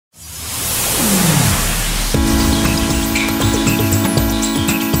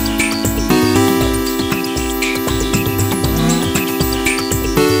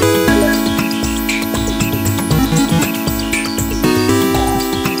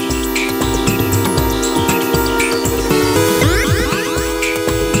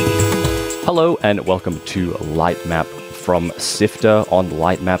Hello and welcome to Lightmap from Sifter. On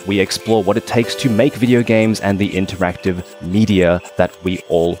Lightmap, we explore what it takes to make video games and the interactive media that we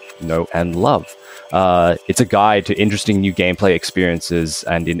all know and love. It's a guide to interesting new gameplay experiences,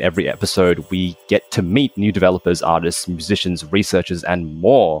 and in every episode, we get to meet new developers, artists, musicians, researchers, and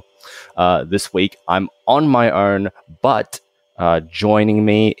more. This week, I'm on my own, but joining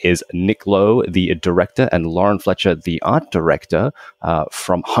me is Nick Lowe, the director, and Lauren Fletcher, the art director,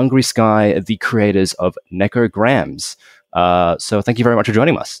 from Hungry Sky, the creators of NEKOGRAMS. So thank you very much for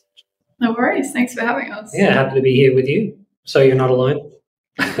joining us. No worries. Thanks for having us. Yeah, happy to be here with you. So you're not alone?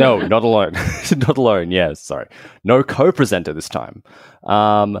 No, not alone. Not alone, yes, sorry. No co-presenter this time.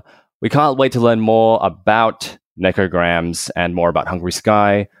 We can't wait to learn more about NEKOGRAMS and more about Hungry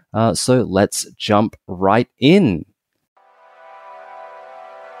Sky. So let's jump right in.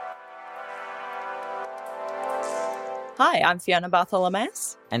 Hi, I'm Fiona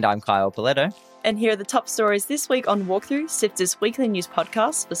Bartholomeus. And I'm Kyle Paletto. And here are the top stories this week on Walkthrough, Sifter's weekly news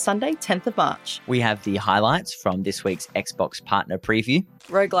podcast for Sunday, 10th of March. We have the highlights from this week's Xbox partner preview.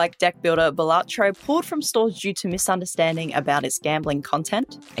 Roguelike deck builder Balatro pulled from stores due to misunderstanding about its gambling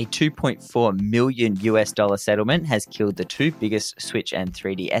content. A $2.4 million settlement has killed the two biggest Switch and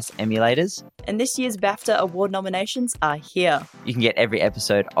 3DS emulators. And this year's BAFTA award nominations are here. You can get every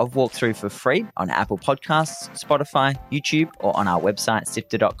episode of Walkthrough for free on Apple Podcasts, Spotify, YouTube, or on our website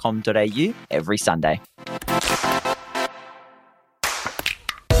sifter.com.au every Sunday.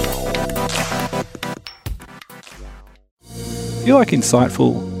 If you like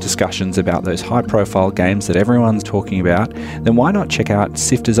insightful discussions about those high-profile games that everyone's talking about, then why not check out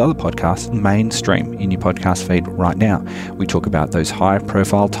Sifter's other podcast, Mainstream, in your podcast feed right now. We talk about those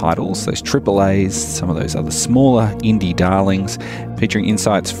high-profile titles, those AAAs, some of those other smaller indie darlings, featuring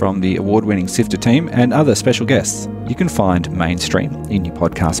insights from the award-winning Sifter team and other special guests. You can find Mainstream in your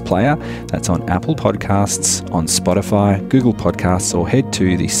podcast player. That's on Apple Podcasts, on Spotify, Google Podcasts, or head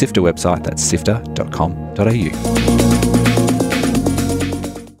to the Sifter website, that's sifter.com.au.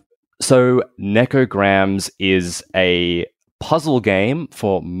 So NEKOGRAMS is a puzzle game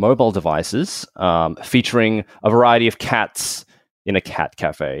for mobile devices, featuring a variety of cats in a cat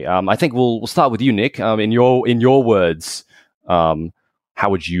cafe. I think we'll start with you, Nick. In your words, how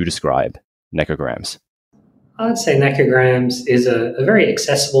would you describe NEKOGRAMS? I'd say NEKOGRAMS is a very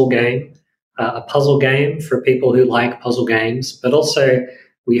accessible game, a puzzle game for people who like puzzle games, but also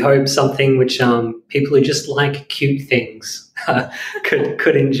we hope something which people who just like cute things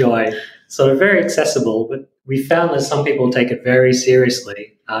could enjoy. So very accessible, but we found that some people take it very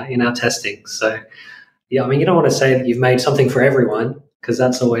seriously in our testing. So, yeah, I mean, you don't want to say that you've made something for everyone because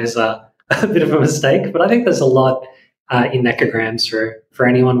that's always a bit of a mistake. But I think there's a lot in NEKOGRAMS for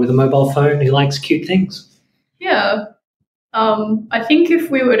anyone with a mobile phone who likes cute things. Yeah. I think if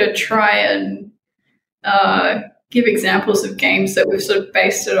we were to try and give examples of games that we've sort of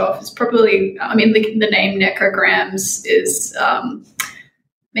based it off, it's probably, I mean, the name NEKOGRAMS is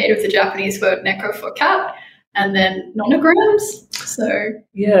made of the Japanese word neko for cat, and then nonograms. So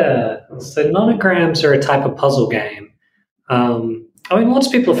nonograms are a type of puzzle game. I mean, lots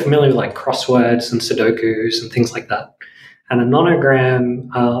of people are familiar with like crosswords and Sudokus and things like that. And a nonogram,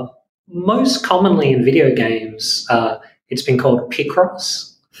 most commonly in video games, it's been called Picross.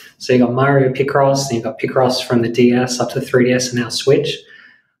 So you got Mario Picross, then you got Picross from the DS up to the 3DS and now Switch.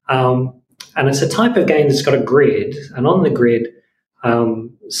 And it's a type of game that's got a grid, and on the grid,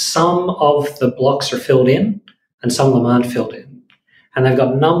 some of the blocks are filled in and some of them aren't filled in. And they've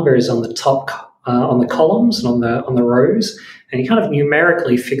got numbers on the top, on the columns and on the rows, and you kind of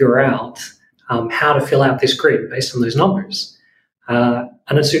numerically figure out how to fill out this grid based on those numbers. And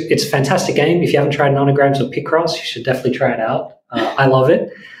it's a fantastic game. If you haven't tried Nonograms or Picross, you should definitely try it out. I love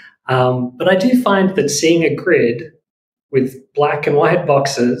it. But I do find that seeing a grid with black and white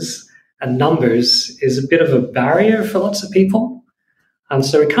boxes and numbers is a bit of a barrier for lots of people.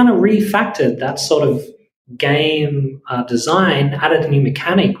 So we kind of refactored that sort of game design, added a new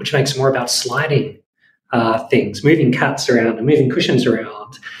mechanic, which makes it more about sliding things, moving cats around and moving cushions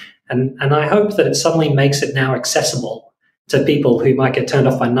around. And I hope that it suddenly makes it now accessible to people who might get turned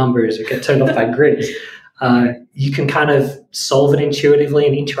off by numbers or get turned off by grids. You can kind of solve it intuitively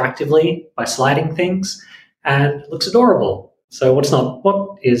and interactively by sliding things, and it looks adorable. So what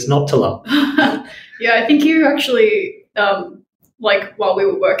is not to love? Yeah, I think you actually, while we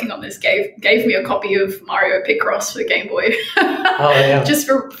were working on this, gave me a copy of Mario Picross for Game Boy. Oh, yeah. Just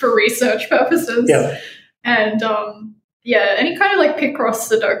for research purposes. Yeah. And, any kind of like Picross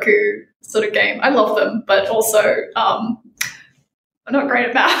Sudoku sort of game. I love them, but also I'm not great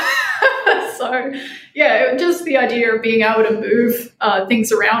at math. So, yeah, just the idea of being able to move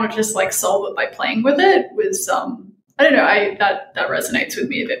things around or just like solve it by playing with it was, I don't know, that resonates with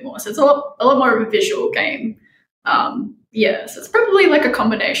me a bit more. So it's a lot more of a visual game. Yeah, so it's probably like a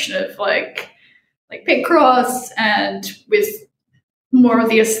combination of like Picross and with more of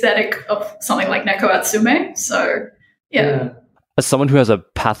the aesthetic of something like Neko Atsume. So, yeah. As someone who has a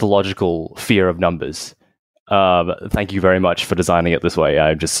pathological fear of numbers, thank you very much for designing it this way.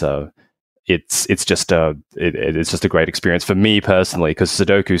 I'm just it's just a great experience for me personally, because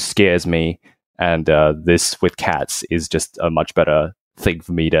Sudoku scares me, and this with cats is just a much better thing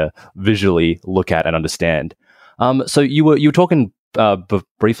for me to visually look at and understand. So you were talking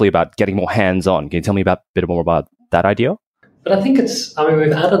briefly about getting more hands-on. Can you tell me a bit more about that idea? But I think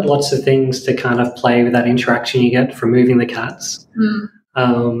we've added lots of things to kind of play with that interaction you get from moving the cats.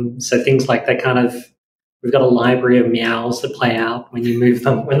 So things like we've got a library of meows that play out when you move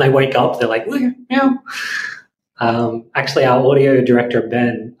them. When they wake up, they're like, meow. Actually, our audio director,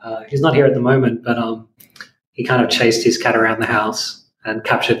 Ben, he's not here at the moment, but he kind of chased his cat around the house and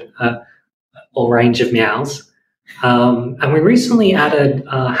captured a whole range of meows. And we recently added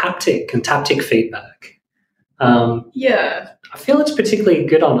haptic and taptic feedback. I feel it's particularly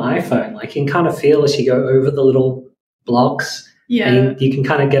good on iPhone. Like, you can kind of feel as you go over the little blocks. Yeah. And you can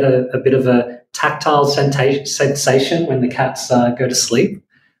kind of get a bit of a tactile sensation when the cats go to sleep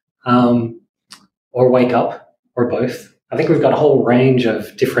or wake up, or both. I think we've got a whole range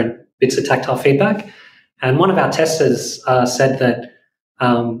of different bits of tactile feedback. And one of our testers said that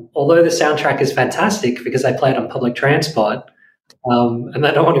although the soundtrack is fantastic because they play it on public transport, and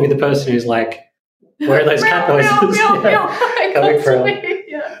they don't want to be the person who's like, where are those cat noises coming from?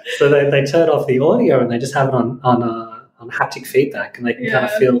 Yeah. So they turn off the audio and they just have it on haptic feedback, and they can kind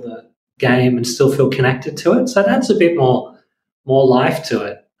of feel the game and still feel connected to it. So it adds a bit more life to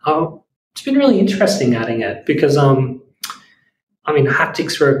it. It's been really interesting adding it because,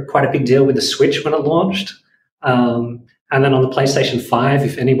 haptics were quite a big deal with the Switch when it launched. And then on the PlayStation 5,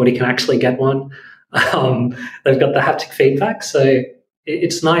 if anybody can actually get one, they've got the haptic feedback. So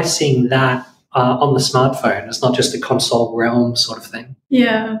it's nice seeing that on the smartphone. It's not just a console realm sort of thing.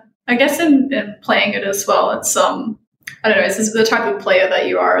 Yeah. I guess in playing it as well, it's, I don't know, it's the type of player that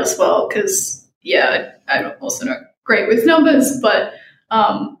you are as well, because, I'm also not great with numbers, but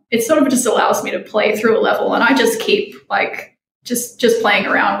it sort of just allows me to play through a level, and I just keep, like, just playing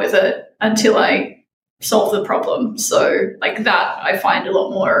around with it until I solve the problem. So, like, that I find a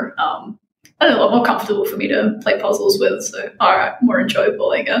lot more, a lot more comfortable for me to play puzzles with, so more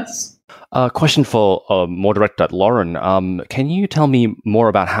enjoyable, I guess. Question for more directed at Lauren. Can you tell me more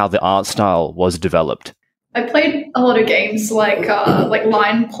about how the art style was developed? I played a lot of games like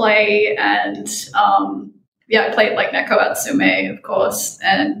Line Play, and I played like Neko Atsume, of course,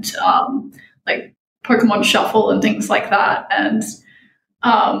 and like Pokemon Shuffle and things like that. And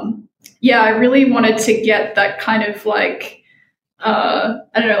I really wanted to get that kind of like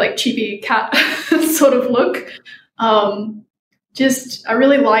like chibi cat sort of look. I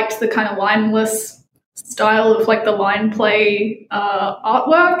really liked the kind of lineless style of like the Line Play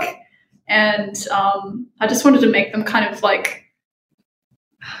artwork. And I just wanted to make them kind of like,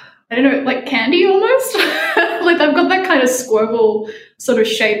 I don't know, like candy almost. Like they've got that kind of squirrel sort of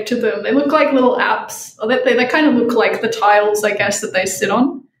shape to them. They look like little apps. Or they kind of look like the tiles, I guess, that they sit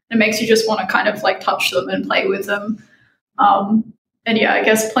on. It makes you just want to kind of like touch them and play with them. I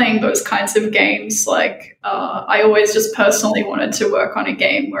guess playing those kinds of games, like I always just personally wanted to work on a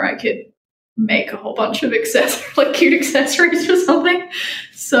game where I could make a whole bunch of like cute accessories or something.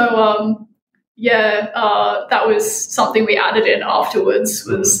 So that was something we added in afterwards,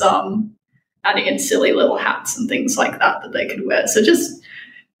 was adding in silly little hats and things like that they could wear. So I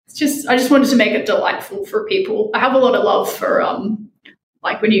just wanted to make it delightful for people. I have a lot of love for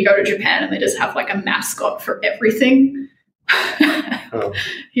like when you go to Japan and they just have like a mascot for everything.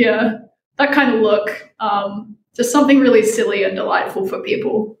 Yeah, that kind of look. Just something really silly and delightful for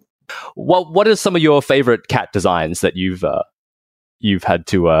people. What are some of your favorite cat designs that you've had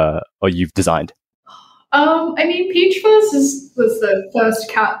to or you've designed? Peach Fuzz was the first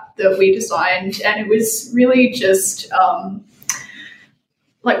cat that we designed, and it was really just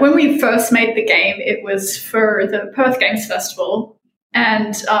like when we first made the game, it was for the Perth Games Festival,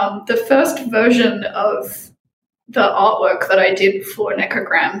 and the first version of the artwork that I did for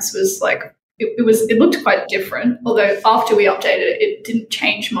NEKOGRAMS was like it looked quite different, although after we updated it, it didn't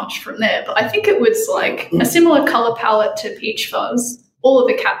change much from there. But I think it was like a similar color palette to Peach Fuzz. All of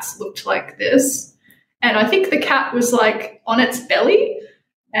the cats looked like this. And I think the cat was like on its belly,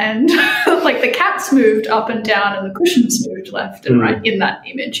 and like the cats moved up and down and the cushions moved left and right in that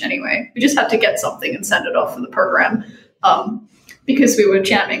image anyway. We just had to get something and send it off for the program because we were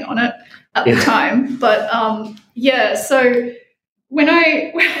jamming on it at the time. But so when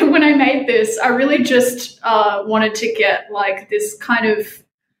I made this, I really just wanted to get like this kind of,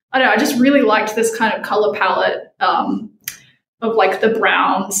 I don't know, I just really liked this kind of color palette of like the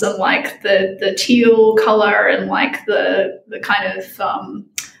browns and like the teal color and like the kind of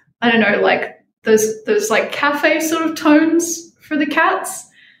I don't know, like those like cafe sort of tones for the cats.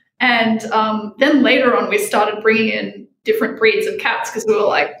 And then later on we started bringing in different breeds of cats because we were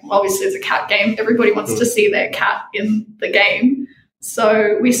like, well, obviously it's a cat game, everybody wants to see their cat in the game.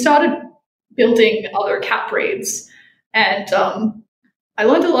 So we started building other cat breeds, and I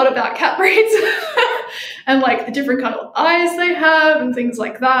learned a lot about cat breeds and like the different kind of eyes they have and things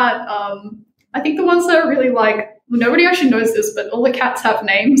like that. I think the ones that I really like, well, nobody actually knows this, but all the cats have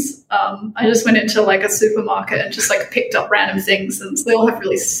names. I just went into like a supermarket and just like picked up random things, and they all have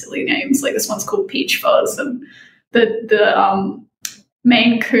really silly names. Like this one's called Peach Fuzz, and the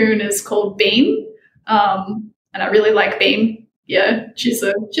Maine Coon is called Bean, and I really like Bean. Yeah, she's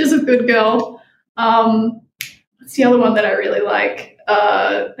a good girl. What's the other one that I really like?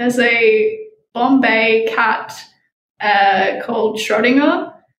 There's a Bombay cat called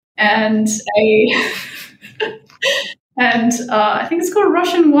Schrodinger, and I think it's called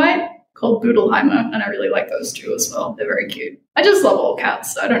Russian White called Boodleheimer, and I really like those two as well. They're very cute. I just love all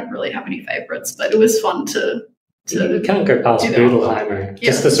cats, so I don't really have any favorites, but it was fun to you can't go past Boodleheimer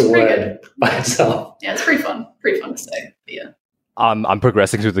just as a word by itself. Yeah, it's pretty fun to say. But yeah. I'm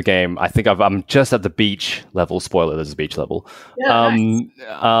progressing through the game. I think I'm just at the beach level. Spoiler: there's a beach level. Yeah,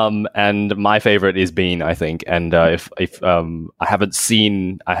 nice. And my favorite is Bean, I think. And if I haven't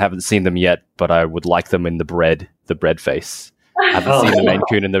seen them yet, but I would like them in the bread face. I haven't seen the Maine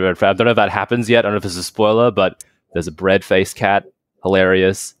Coon in the bread face. I don't know if that happens yet. I don't know if it's a spoiler, but there's a bread face cat.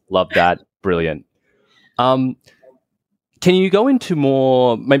 Hilarious. Love that. Brilliant. Can you go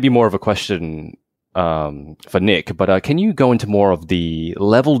into maybe more of a question for Nick, but can you go into more of the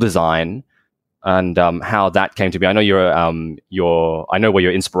level design and how that came to be? I know I know where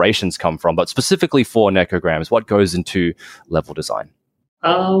your inspirations come from, but specifically for NEKOGRAMS, what goes into level design?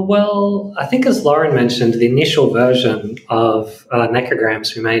 Well, I think as Lauren mentioned, the initial version of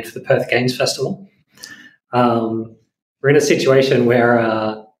NEKOGRAMS we made for the Perth Games Festival. We're in a situation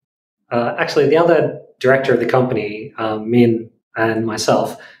where actually the other director of the company, Min and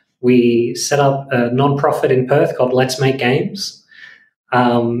myself, we set up a non-profit in Perth called Let's Make Games.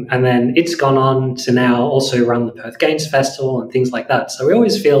 And then it's gone on to now also run the Perth Games Festival and things like that. So we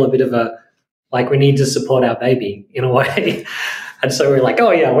always feel a bit of we need to support our baby in a way. And so we're like,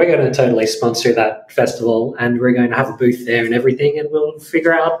 oh yeah, we're going to totally sponsor that festival and we're going to have a booth there and everything, and we'll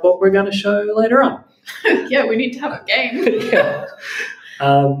figure out what we're going to show later on. Yeah, we need to have a game. Yeah.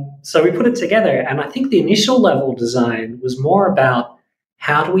 So we put it together, and I think the initial level design was more about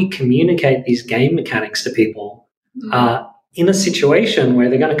how do we communicate these game mechanics to people in a situation where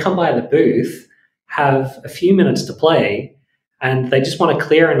they're going to come by the booth, have a few minutes to play, and they just want to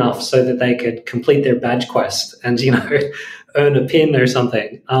clear enough so that they could complete their badge quest and, earn a pin or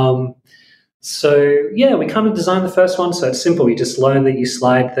something. So, yeah, we kind of designed the first one so it's simple. You just learn that you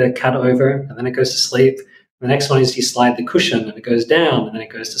slide the cat over and then it goes to sleep. The next one is you slide the cushion and it goes down and then it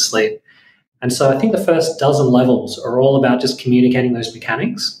goes to sleep. And so I think the first dozen levels are all about just communicating those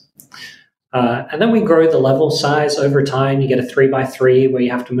mechanics. And then we grow the level size over time. You get a 3x3 where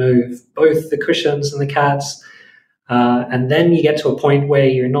you have to move both the cushions and the cats. And then you get to a point where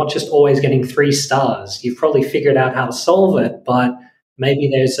you're not just always getting 3 stars. You've probably figured out how to solve it, but maybe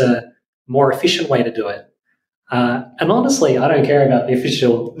there's a more efficient way to do it. And honestly, I don't care about the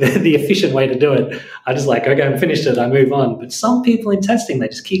efficient way to do it. I just okay, I'm finished it, I move on. But some people in testing, they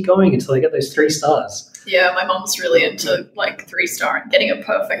just keep going until they get those 3 stars. Yeah, my mom's really into 3-star and getting a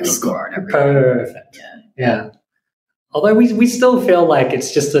perfect score and everything. Perfect. Yeah. Although we still feel like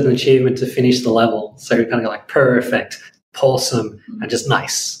it's just an achievement to finish the level. So we kind of go perfect, awesome, and just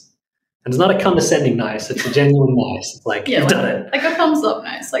nice. And it's not a condescending nice, it's a genuine nice. It's you've done it. Like a thumbs up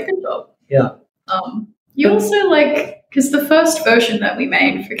nice, good job. Yeah. You also because the first version that we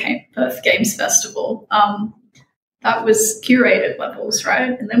made for Perth Games Festival, that was curated levels,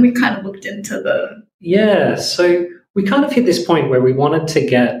 right? And then we kind of looked into the... Yeah, so we kind of hit this point where we wanted to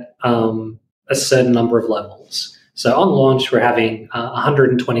get a certain number of levels. So on launch, we're having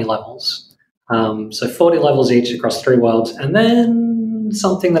 120 levels. So 40 levels each across 3 worlds, and then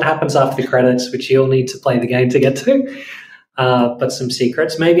something that happens after the credits, which you'll need to play the game to get to. But some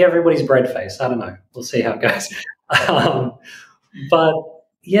secrets. Maybe everybody's bread face. I don't know. We'll see how it goes. But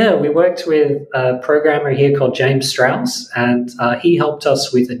Yeah, we worked with a programmer here called James Strauss, and he helped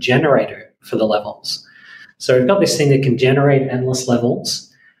us with a generator for the levels. So we've got this thing that can generate endless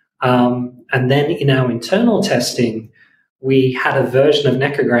levels. And then in our internal testing, we had a version of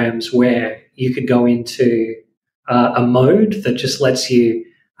NEKOGRAMS where you could go into a mode that just lets you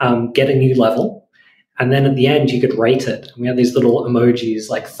get a new level. And then at the end, you could rate it. And we had these little emojis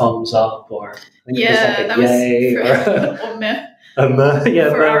like thumbs up or I think it was like a that yay was or meh. Yeah,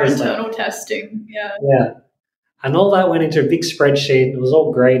 For our like, internal testing. Yeah. yeah. And all that went into a big spreadsheet. It was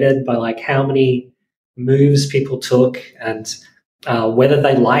all graded by like how many moves people took and whether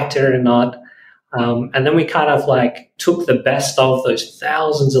they liked it or not. And then we kind of like took the best of those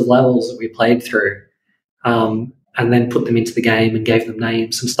thousands of levels that we played through and then put them into the game and gave them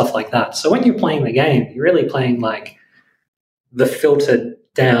names and stuff like that. So when you're playing the game, you're really playing like the filtered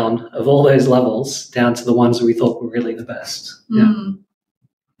down of all those levels down to the ones that we thought were really the best. Yeah.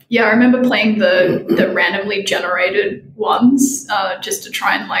 Yeah, I remember playing the randomly generated ones just to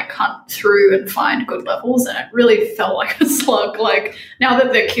try and like hunt through and find good levels, and it really felt like a slug. Like now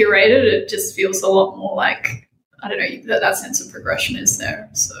that they're curated, it just feels a lot more like, I don't know, that sense of progression is there.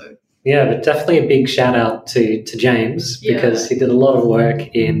 So yeah, but definitely a big shout out to James because he did a lot of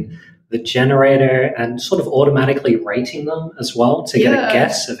work in the generator and sort of automatically rating them as well to get a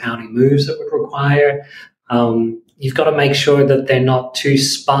guess of how many moves it would require. You've got to make sure that they're not too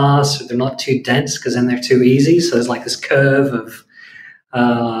sparse or they're not too dense because then they're too easy. So there's like this curve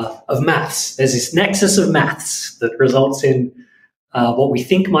of maths. There's this nexus of maths that results in what we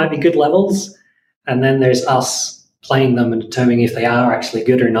think might be good levels, and then there's us playing them and determining if they are actually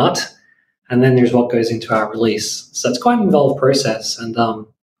good or not, and then there's what goes into our release. So it's quite an involved process, and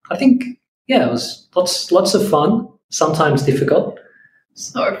I think, it was lots of fun, sometimes difficult.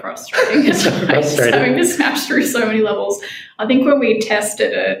 So frustrating. It's having to smash through so many levels. I think when we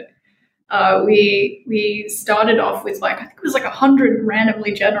tested it, we started off with like, I think it was like 100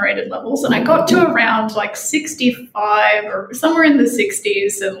 randomly generated levels, and I got to around like 65 or somewhere in the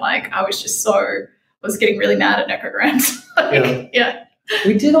 60s, and like I was getting really mad at NEKOGRAMS. Yeah.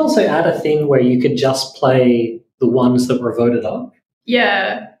 We did also add a thing where you could just play the ones that were voted up.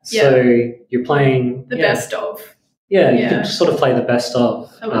 Yeah. So you're playing the best of. Yeah, you could sort of play the best of.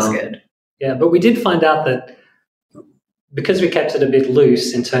 That was good. Yeah, but we did find out that because we kept it a bit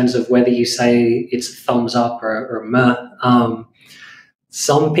loose in terms of whether you say it's a thumbs up or a meh,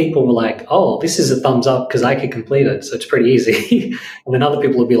 some people were like, oh, this is a thumbs up because I could complete it, so it's pretty easy. And then other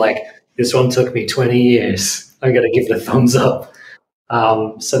people would be like, this one took me 20 years. I'm going to give it a thumbs up.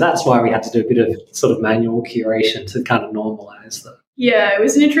 So that's why we had to do a bit of sort of manual curation to kind of normalize that. Yeah, it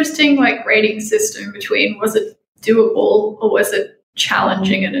was an interesting like rating system between was it doable or was it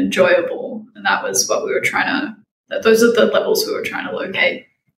challenging and enjoyable, and that was what we were those are the levels we were trying to locate.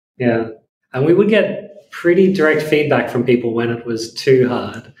 Yeah, and we would get pretty direct feedback from people when it was too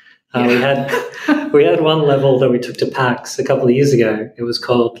hard. We had one level that we took to PAX a couple of years ago. It was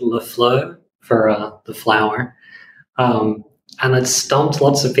called Le Fleur for the flower, and it stumped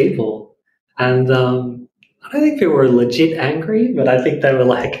lots of people, and I don't think people were legit angry, but I think they were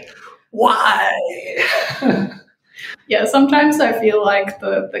like, why? Yeah, sometimes I feel like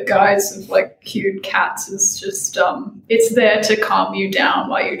the guise of like cute cats is just it's there to calm you down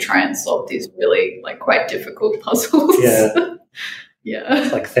while you try and solve these really like quite difficult puzzles. Yeah. Yeah.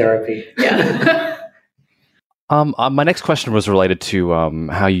 It's like therapy. Yeah. My next question was related to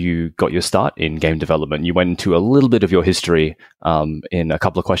how you got your start in game development. You went into a little bit of your history in a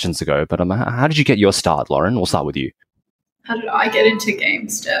couple of questions ago, but how did you get your start, Lauren? We'll start with you. How did I get into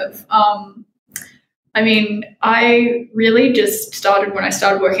games dev? I mean, I really just started when I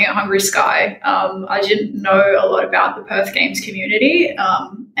started working at Hungry Sky. I didn't know a lot about the Perth games community,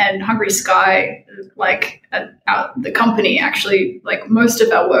 and Hungry Sky, like the company, actually, like most of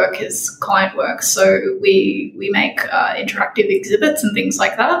our work is client work. So we make interactive exhibits and things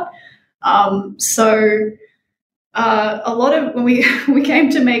like that. A lot of when we came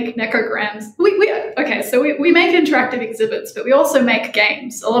to make NEKOGRAMS, we make interactive exhibits, but we also make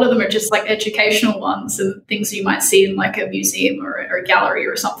games. A lot of them are just like educational ones and things you might see in like a museum or a gallery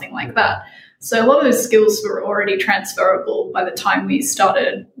or something like that. So a lot of those skills were already transferable by the time we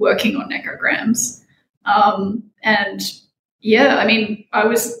started working on NEKOGRAMS. And yeah, I mean,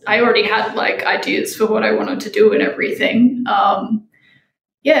 I already had like ideas for what I wanted to do and everything.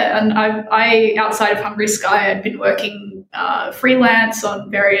 Yeah, and I outside of Hungry Sky, had been working freelance on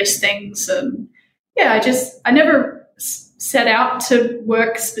various things, and yeah, I never set out to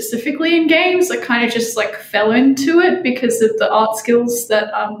work specifically in games. I kind of just like fell into it because of the art skills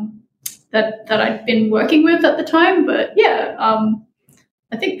that I'd been working with at the time. But yeah,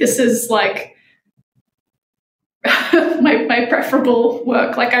 I think this is like my preferable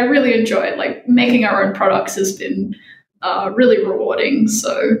work. Like, I really enjoy it. Like, making our own products has been really rewarding.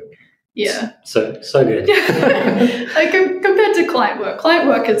 So yeah, so good. Like, compared to client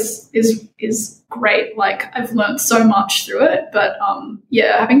work is great. Like, I've learned so much through it. But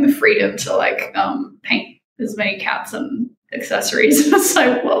yeah, having the freedom to like paint as many cats and accessories,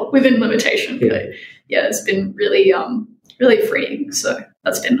 so well within limitation. Yeah. But yeah, it's been really really freeing. So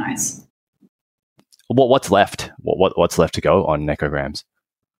that's been nice. What's left? What's left to go on NEKOGRAMS?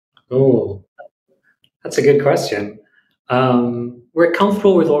 Oh, that's a good question. We're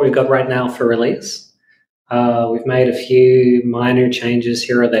comfortable with what we've got right now for release. We've made a few minor changes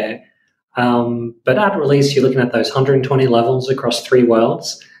here or there. But at release, you're looking at those 120 levels across 3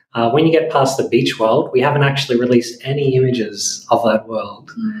 worlds. When you get past the beach world, we haven't actually released any images of that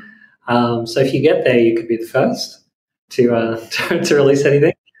world. So if you get there, you could be the first to release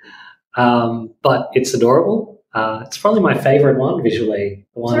anything. But it's adorable. It's probably my favorite one visually.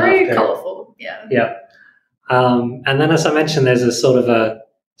 The one It's very after. colourful. Yeah. Yeah. And then, as I mentioned, there's a sort of a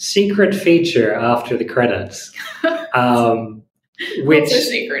secret feature after the credits, which Not so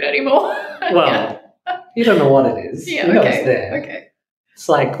secret anymore. well, Yeah. you don't know what it is. Yeah, you know okay. it's there. Okay. It's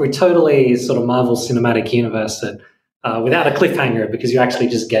like we're totally sort of Marvel Cinematic Universe that, without a cliffhanger, because you actually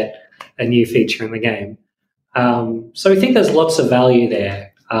just get a new feature in the game. So we think there's lots of value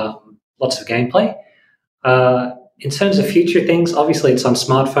there, lots of gameplay. In terms of future things, obviously it's on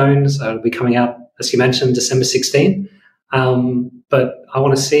smartphones. It'll be coming out, as you mentioned, December 16. But I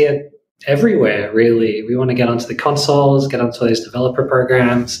want to see it everywhere, really. We want to get onto the consoles, get onto those developer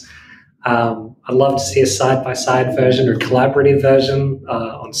programs. I'd love to see a side-by-side version or collaborative version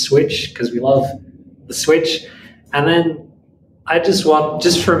on Switch, because we love the Switch. And then I just want,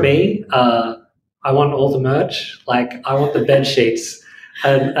 just for me, I want all the merch. Like, I want the bed sheets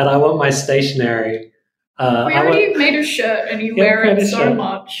and I want my stationery. We already made a shirt and you wear it so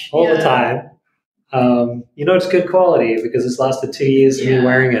much. All the time. You know it's good quality because it's lasted 2 years of me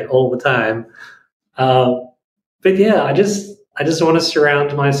wearing it all the time. But yeah, I just want to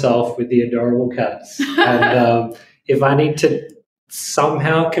surround myself with the adorable cats. And if I need to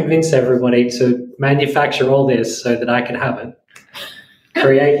somehow convince everybody to manufacture all this so that I can have it,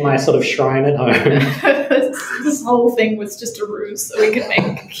 create my sort of shrine at home. This whole thing was just a ruse so we could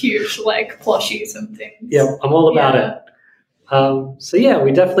make huge like plushies and things. Yeah, I'm all about it. So yeah,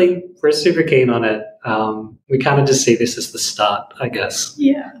 we're super keen on it. We kind of just see this as the start, I guess.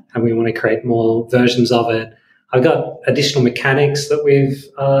 Yeah. And we want to create more versions of it. I've got additional mechanics that we've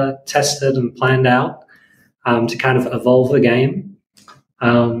tested and planned out to kind of evolve the game.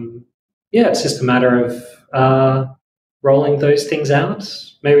 Yeah, it's just a matter of rolling those things out.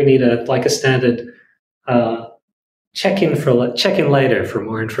 Maybe we need a standard check in later for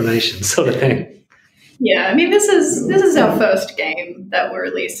more information, sort of thing. Yeah, I mean this is our first game that we're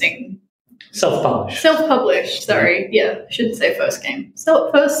releasing. Self-published. Sorry, yeah, I shouldn't say first game.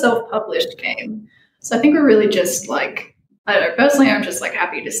 First self-published game. So I think we're really just like, I don't know. Personally, I'm just like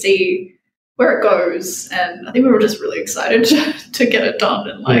happy to see where it goes, and I think we were just really excited to get it done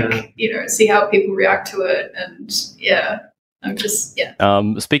and see how people react to it, and I'm just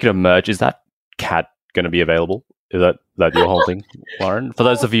Speaking of merch, is that cat going to be available? Is that you're holding, Lauren? For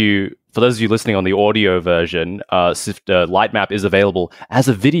those of you listening on the audio version, Sifter Lightmap is available as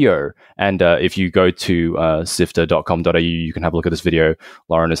a video, and if you go to sifter.com.au, you can have a look at this video.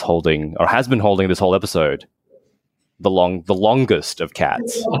 Lauren is holding, or has been holding, this whole episode, the longest of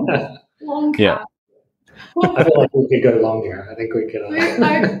cats. Long cat. Yeah. I feel like we could go longer. I think we could.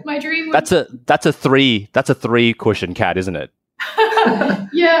 My dream was That's a three cushion cat, isn't it?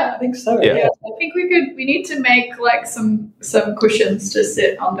 Yeah, I think so. Yeah. I think we need to make like some cushions to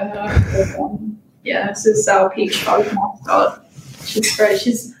sit under her. This is our peach dog mascot. She's great.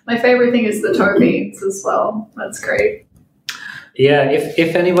 My favorite thing is the toe beans as well. That's great. Yeah,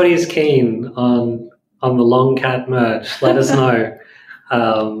 if anybody is keen on the long cat merch, let us know.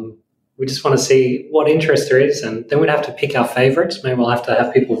 We just want to see what interest there is, and then we'd have to pick our favorites. Maybe we'll have to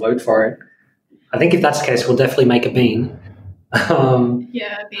have people vote for it. I think if that's the case, we'll definitely make a bean. And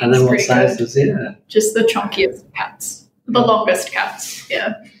then what sizes? Yeah, just the chunkiest cats, the longest cats.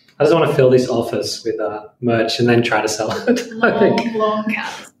 Yeah, I just want to fill this office with merch and then try to sell it. Long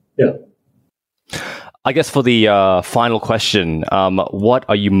cats. Yeah. I guess for the final question, what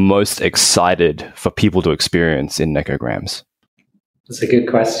are you most excited for people to experience in NEKOGRAMS? That's a good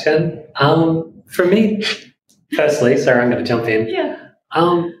question. For me, firstly, sorry, I'm going to jump in. Yeah.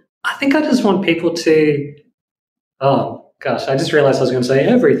 I think I just want people to. Oh gosh, I just realized I was going to say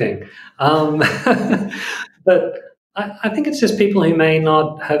everything. But I think it's just people who may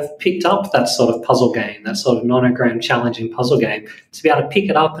not have picked up that sort of puzzle game, that sort of nonogram challenging puzzle game, to be able to pick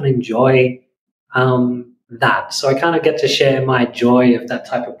it up and enjoy that. So I kind of get to share my joy of that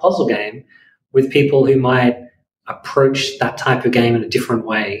type of puzzle game with people who might approach that type of game in a different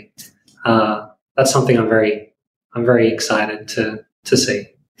way. That's something I'm very excited to see.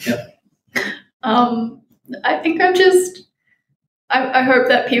 Yeah. I think I hope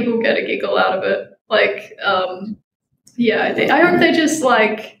that people get a giggle out of it. Like, I hope they just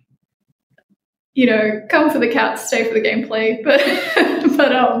come for the cats, stay for the gameplay. But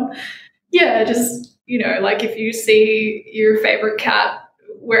just if you see your favorite cat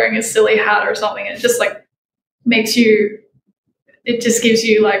wearing a silly hat or something, it just it just gives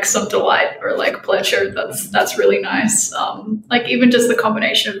you some delight or pleasure. That's really nice. Even just the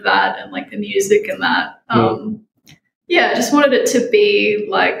combination of that and the music and that. I just wanted it to be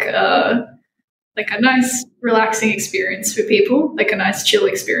a nice relaxing experience for people, a nice chill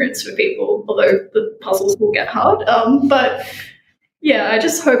experience for people, although the puzzles will get hard. I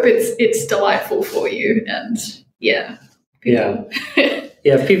just hope it's delightful for you, and people.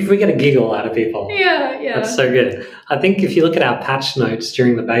 If we get a giggle out of people. Yeah. That's so good. I think if you look at our patch notes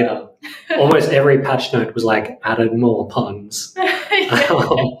during the beta, almost every patch note was added more puns.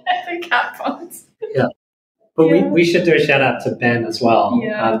 The cat puns. Yeah. But we should do a shout out to Ben as well.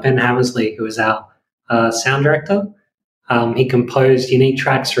 Yeah. Ben Hammersley, who is our sound director. He composed unique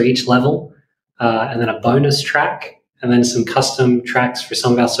tracks for each level, and then a bonus track, and then some custom tracks for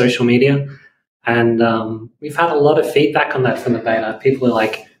some of our social media. And we've had a lot of feedback on that from the beta. People are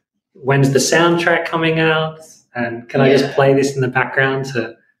like, when's the soundtrack coming out? And can I just play this in the background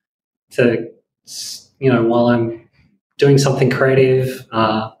to while I'm doing something creative?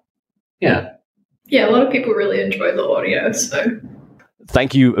 Yeah, a lot of people really enjoy the audio, so...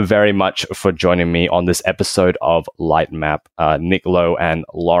 Thank you very much for joining me on this episode of Light Map. Nick Lowe and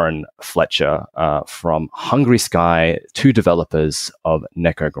Lauren Fletcher from Hungry Sky, two developers of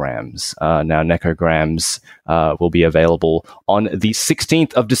NEKOGRAMS. Now, NEKOGRAMS will be available on the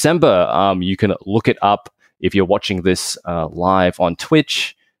 16th of December. You can look it up if you're watching this live on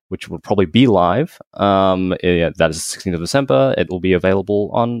Twitch, which will probably be live. That is the 16th of December. It will be available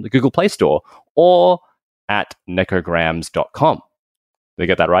on the Google Play Store or at nekograms.com. Did I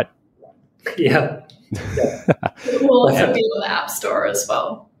get that right? Yeah. It will also be on the App Store as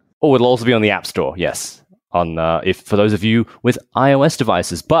well. Oh, it'll also be on the App Store, yes. For those of you with iOS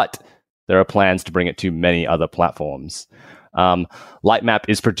devices, but there are plans to bring it to many other platforms. Lightmap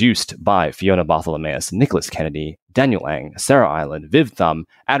is produced by Fiona Bartholomeus, Nicholas Kennedy, Daniel Ang, Sarah Island, Viv Thumb,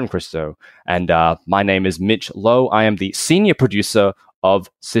 Adam Christo, and my name is Mitch Lowe. I am the senior producer of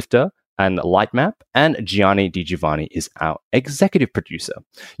Sifter and Lightmap, and Gianni Di Giovanni is our executive producer.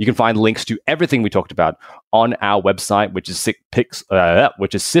 You can find links to everything we talked about on our website, which is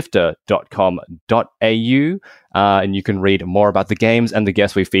sifter.com.au, and you can read more about the games and the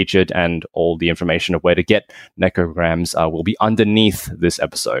guests we featured, and all the information of where to get NEKOGRAMS will be underneath this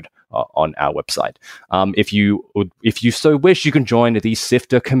episode on our website. If you so wish, you can join the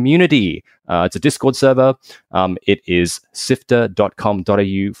Sifter community. It's a Discord server. It is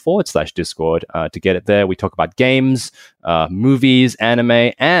sifter.com.au/Discord. To get it there, we talk about games, movies,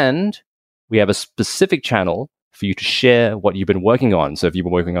 anime, and we have a specific channel for you to share what you've been working on. So if you've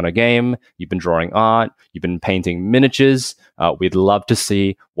been working on a game, you've been drawing art, you've been painting miniatures, we'd love to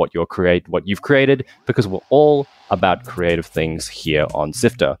see what you've created, because we're all about creative things here on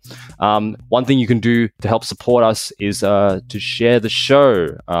Sifter. One thing you can do to help support us is to share the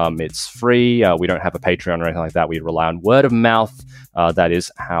show. It's free. We don't have a Patreon or anything like that. We rely on word of mouth. That is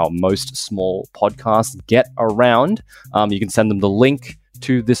how most small podcasts get around. You can send them the link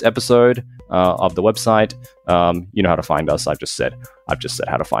to this episode of the website. You know how to find us. I've just said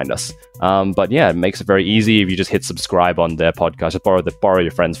how to find us. But yeah, it makes it very easy if you just hit subscribe on their podcast. Just borrow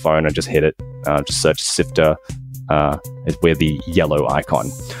your friend's phone and just hit it. Just search Sifter. We're the yellow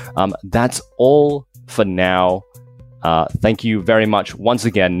icon. That's all for now. Thank you very much once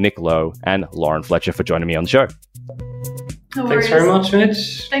again, Nick Lowe and Lauren Fletcher, for joining me on the show. No Thanks very much,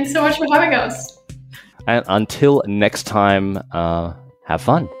 Mitch. Thanks so much for having us. And until next time, have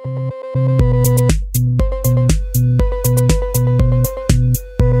fun.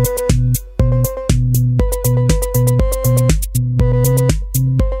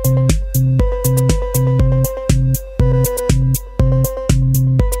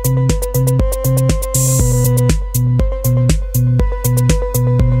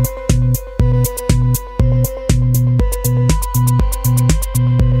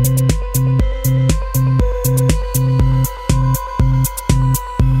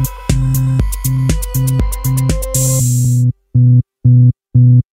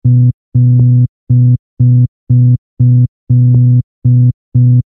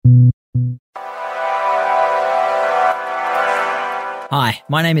 Hi,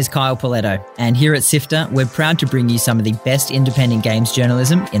 my name is Kyle Pauletto, and here at Sifter, we're proud to bring you some of the best independent games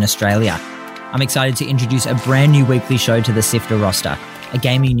journalism in Australia. I'm excited to introduce a brand new weekly show to the Sifter roster, a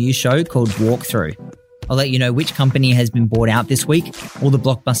gaming news show called Walkthrough. I'll let you know which company has been bought out this week, all the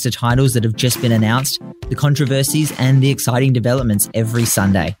blockbuster titles that have just been announced, the controversies and the exciting developments every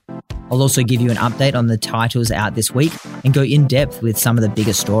Sunday. I'll also give you an update on the titles out this week and go in depth with some of the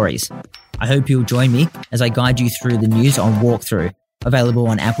biggest stories. I hope you'll join me as I guide you through the news on Walkthrough, available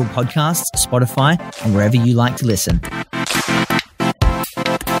on Apple Podcasts, Spotify, and wherever you like to listen.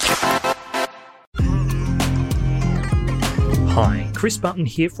 Hi, Chris Button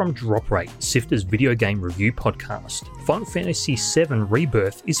here from Drop Rate, Sifter's video game review podcast. Final Fantasy VII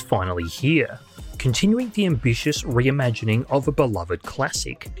Rebirth is finally here, continuing the ambitious reimagining of a beloved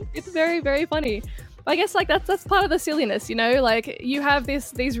classic. It's very, very funny. I guess that's part of the silliness, you know, like you have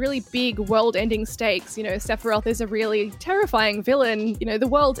these really big world-ending stakes, you know, Sephiroth is a really terrifying villain, you know, the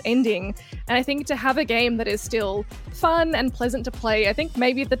world's ending, and I think to have a game that is still fun and pleasant to play, I think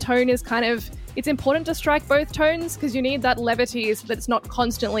maybe the tone is it's important to strike both tones because you need that levity so that it's not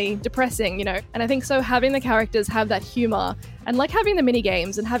constantly depressing, you know, and I think so having the characters have that humor and like having the mini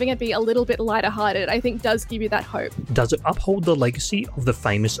games and having it be a little bit lighter hearted, I think does give you that hope. Does it uphold the legacy of the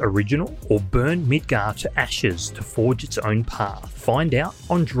famous original or burn Midgar to ashes to forge its own path? Find out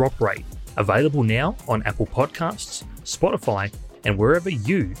on Drop Rate, available now on Apple Podcasts, Spotify, and wherever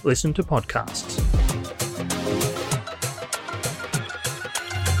you listen to podcasts.